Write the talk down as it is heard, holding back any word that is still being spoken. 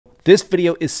This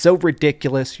video is so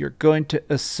ridiculous, you're going to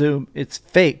assume it's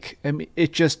fake. I mean,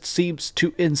 it just seems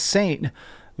too insane.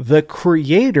 The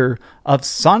creator of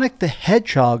Sonic the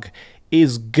Hedgehog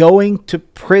is going to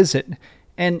prison,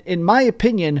 and in my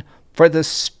opinion, for the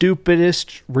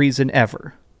stupidest reason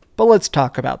ever. But let's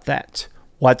talk about that.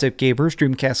 What's up, gamers?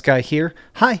 DreamcastGuy here.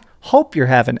 Hi, hope you're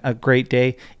having a great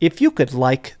day. If you could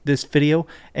like this video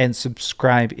and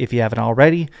subscribe if you haven't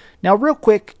already. Now, real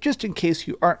quick, just in case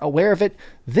you aren't aware of it,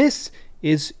 this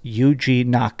is Yuji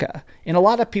Naka. In a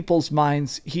lot of people's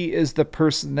minds, he is the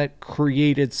person that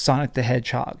created Sonic the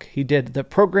Hedgehog. He did the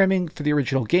programming for the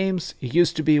original games. He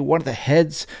used to be one of the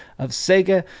heads of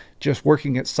Sega, just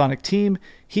working at Sonic Team.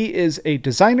 He is a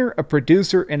designer, a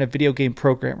producer, and a video game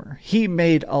programmer. He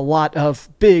made a lot of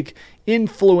big,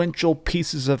 influential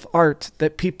pieces of art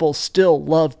that people still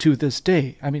love to this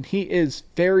day. I mean, he is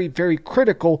very, very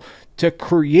critical to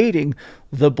creating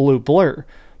the Blue Blur.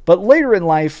 But later in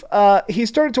life, he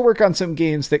started to work on some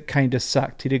games that kind of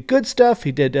sucked. He did good stuff.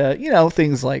 He did,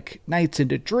 things like Nights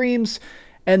into Dreams.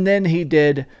 And then he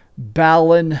did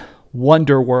Balan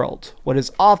Wonderworld, what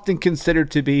is often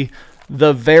considered to be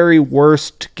the very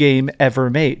worst game ever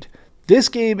made. This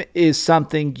game is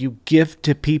something you give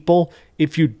to people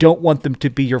if you don't want them to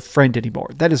be your friend anymore.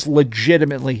 That is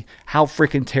legitimately how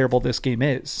freaking terrible this game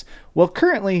is. Well,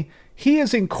 currently, he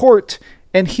is in court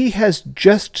and he has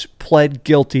just pled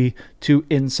guilty to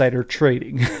insider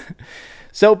trading.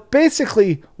 So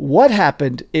basically, what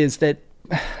happened is that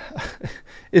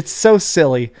it's so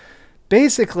silly.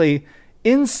 Basically,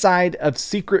 inside of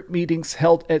secret meetings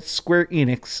held at Square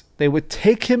Enix, they would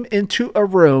take him into a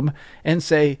room and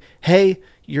say, "Hey,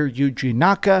 you're Yuji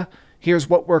Naka. Here's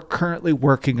what we're currently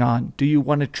working on. Do you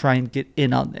want to try and get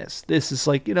in on this? This is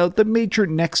like, the major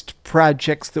next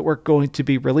projects that we're going to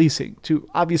be releasing," to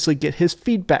obviously get his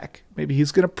feedback. Maybe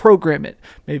he's going to program it.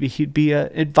 Maybe he'd be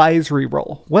an advisory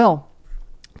role. Well,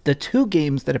 the two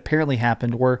games that apparently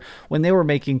happened were when they were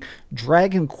making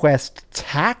Dragon Quest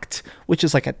Tact, which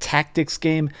is like a tactics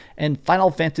game, and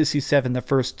Final Fantasy VII The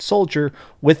First Soldier.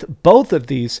 With both of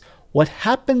these, what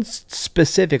happened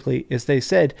specifically is they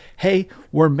said, "Hey,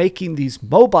 we're making these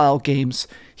mobile games.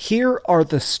 Here are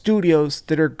the studios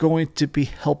that are going to be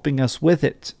helping us with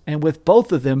it." And with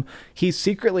both of them, he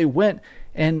secretly went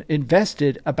and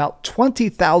invested about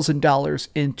 $20,000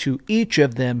 into each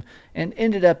of them and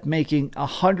ended up making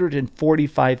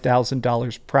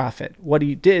 $145,000 profit. What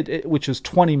he did, which was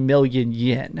 20 million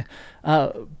yen.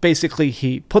 Basically,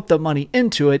 he put the money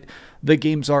into it. The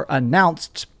games are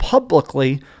announced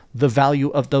publicly. The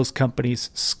value of those companies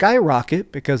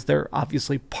skyrocket because they're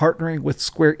obviously partnering with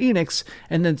Square Enix,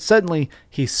 and then suddenly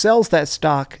he sells that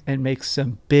stock and makes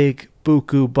some big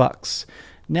buku bucks.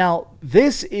 Now,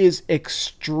 this is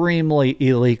extremely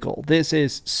illegal. This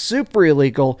is super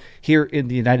illegal here in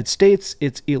the United States.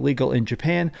 It's illegal in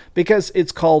Japan because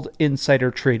it's called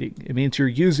insider trading. It means you're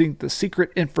using the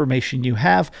secret information you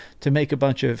have to make a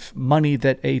bunch of money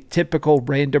that a typical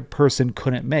random person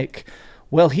couldn't make.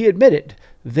 Well, he admitted,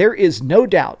 "There is no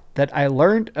doubt that I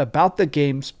learned about the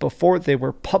games before they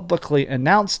were publicly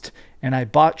announced, and I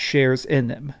bought shares in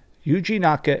them." Yuji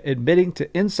Naka admitting to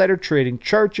insider trading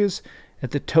charges at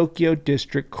the Tokyo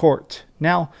District Court.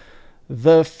 Now,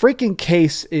 the freaking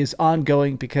case is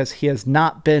ongoing because he has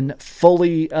not been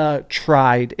fully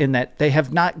tried, in that they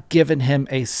have not given him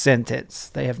a sentence.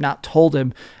 They have not told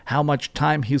him how much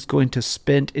time he's going to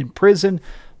spend in prison,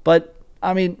 but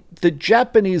I mean, the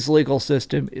Japanese legal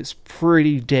system is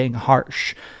pretty dang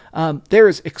harsh. There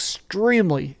is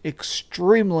extremely,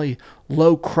 extremely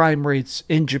low crime rates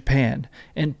in Japan.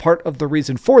 And part of the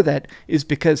reason for that is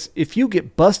because if you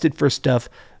get busted for stuff,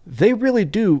 they really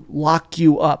do lock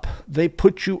you up. They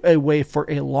put you away for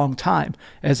a long time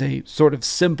as a sort of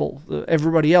symbol.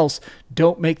 Everybody else,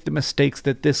 don't make the mistakes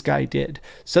that this guy did.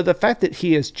 So the fact that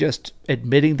he is just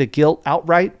admitting the guilt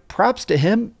outright, props to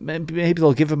him. Maybe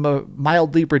they'll give him a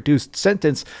mildly reduced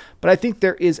sentence, but I think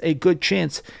there is a good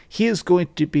chance he is going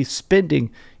to be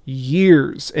spending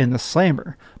years in the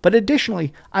slammer. But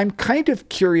additionally, I'm kind of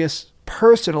curious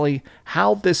personally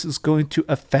how this is going to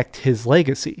affect his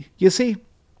legacy. You see,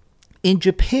 in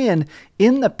Japan,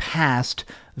 in the past,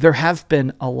 there have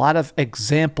been a lot of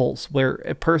examples where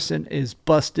a person is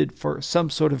busted for some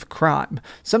sort of crime,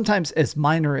 sometimes as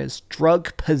minor as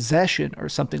drug possession or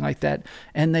something like that,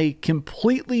 and they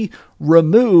completely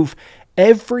remove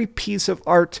every piece of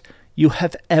art you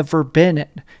have ever been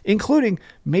in, including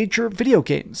major video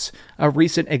games. A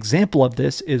recent example of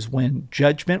this is when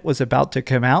Judgment was about to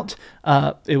come out.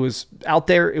 It was out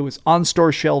there, it was on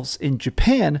store shelves in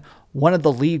Japan. One of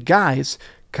the lead guys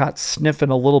caught sniffing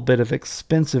a little bit of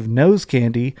expensive nose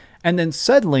candy, and then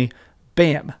suddenly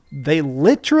bam, they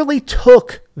literally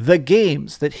took the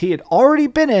games that he had already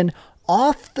been in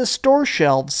off the store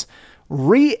shelves,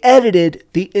 re-edited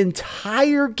the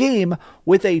entire game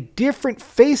with a different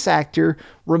face actor,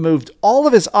 removed all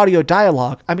of his audio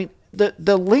dialogue. I mean,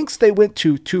 the lengths they went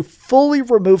to fully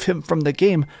remove him from the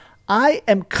game. I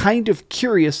am kind of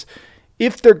curious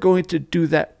if they're going to do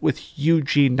that with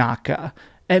Yuji Naka.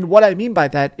 And what I mean by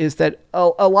that is that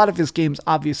a lot of his games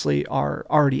obviously are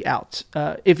already out.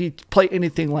 If you play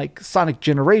anything like Sonic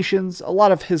Generations, a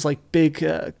lot of his like big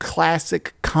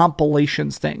classic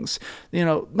compilations things, you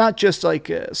know, not just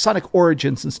like Sonic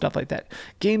Origins and stuff like that.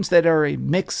 Games that are a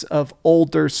mix of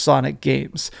older Sonic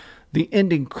games. The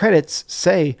ending credits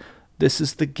say, "This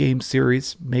is the game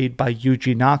series made by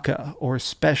Yuji Naka," or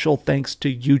 "Special thanks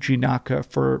to Yuji Naka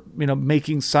for, you know,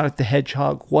 making Sonic the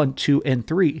Hedgehog 1, 2, and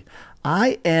 3.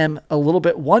 I am a little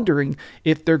bit wondering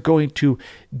if they're going to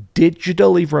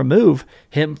digitally remove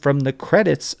him from the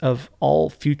credits of all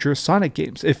future Sonic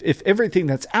games. If everything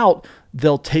that's out,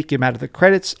 they'll take him out of the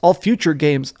credits. All future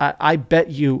games, I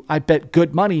bet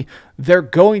good money, they're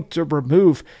going to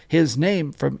remove his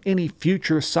name from any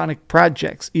future Sonic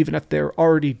projects, even if they're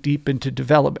already deep into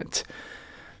development.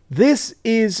 This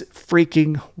is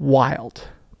freaking wild.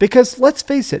 Because let's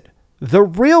face it, the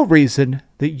real reason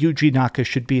that Yuji Naka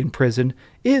should be in prison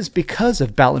is because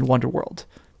of Balan Wonderworld.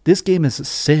 This game is a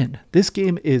sin. This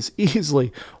game is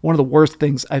easily one of the worst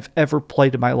things I've ever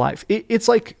played in my life. It's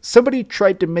like somebody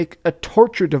tried to make a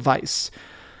torture device,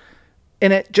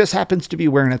 and it just happens to be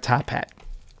wearing a top hat.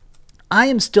 I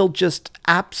am still just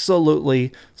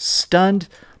absolutely stunned,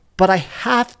 but I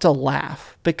have to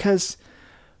laugh because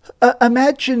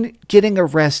imagine getting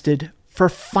arrested for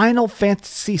Final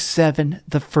Fantasy VII,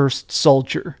 The First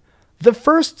Soldier. The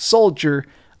First Soldier,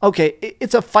 okay,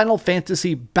 it's a Final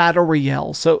Fantasy battle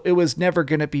royale, so it was never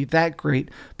going to be that great,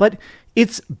 but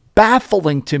it's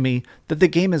baffling to me that the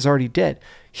game is already dead.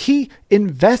 He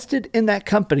invested in that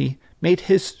company, made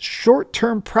his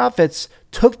short-term profits,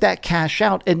 took that cash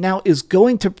out, and now is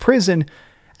going to prison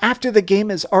after the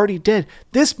game is already dead.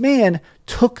 This man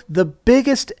took the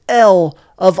biggest L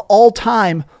of all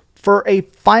time for a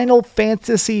Final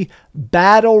Fantasy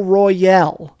battle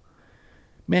royale.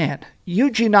 Man,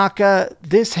 Yuji Naka,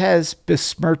 this has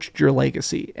besmirched your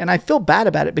legacy. And I feel bad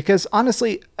about it because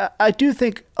honestly, I do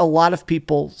think a lot of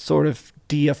people sort of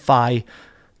deify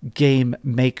game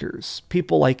makers.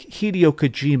 People like Hideo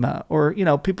Kojima, or, you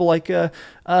know, people like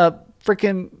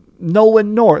freaking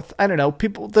Nolan North. I don't know,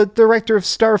 people, the director of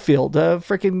Starfield,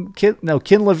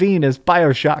 Ken Levine is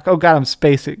BioShock. Oh God, I'm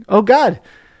spacing. Oh God.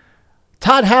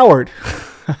 Todd Howard.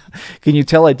 Can you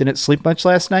tell I didn't sleep much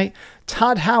last night?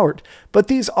 Todd Howard. But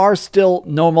these are still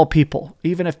normal people.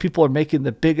 Even if people are making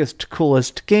the biggest,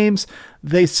 coolest games,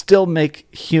 they still make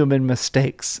human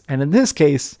mistakes. And in this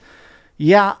case,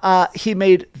 yeah, he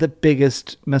made the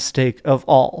biggest mistake of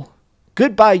all.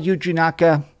 Goodbye, Yuji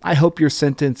Naka. I hope your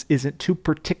sentence isn't too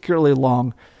particularly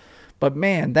long. But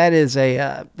man, that is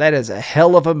a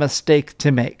hell of a mistake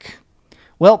to make.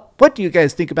 Well, what do you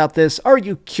guys think about this? Are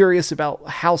you curious about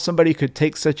how somebody could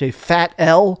take such a fat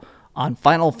L on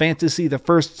Final Fantasy The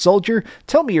First Soldier?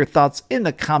 Tell me your thoughts in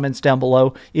the comments down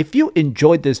below. If you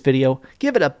enjoyed this video,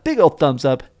 give it a big old thumbs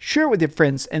up, share it with your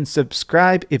friends, and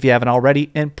subscribe if you haven't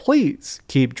already, and please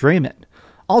keep dreaming.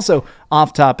 Also,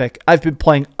 off topic, I've been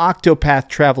playing Octopath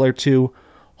Traveler 2.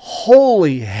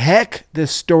 Holy heck,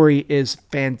 this story is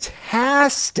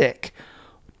fantastic.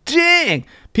 Dang!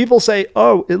 People say,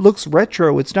 oh, it looks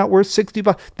retro. It's not worth 60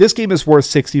 bucks. This game is worth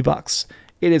 60 bucks.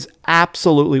 It is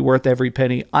absolutely worth every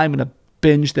penny. I'm going to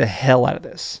binge the hell out of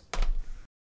this.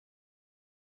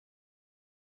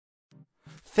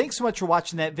 Thanks so much for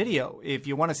watching that video. If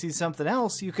you want to see something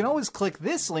else, you can always click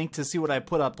this link to see what I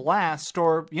put up last,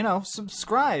 or, you know,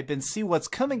 subscribe and see what's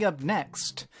coming up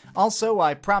next. Also,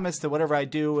 I promise that whatever I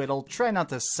do, it'll try not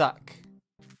to suck.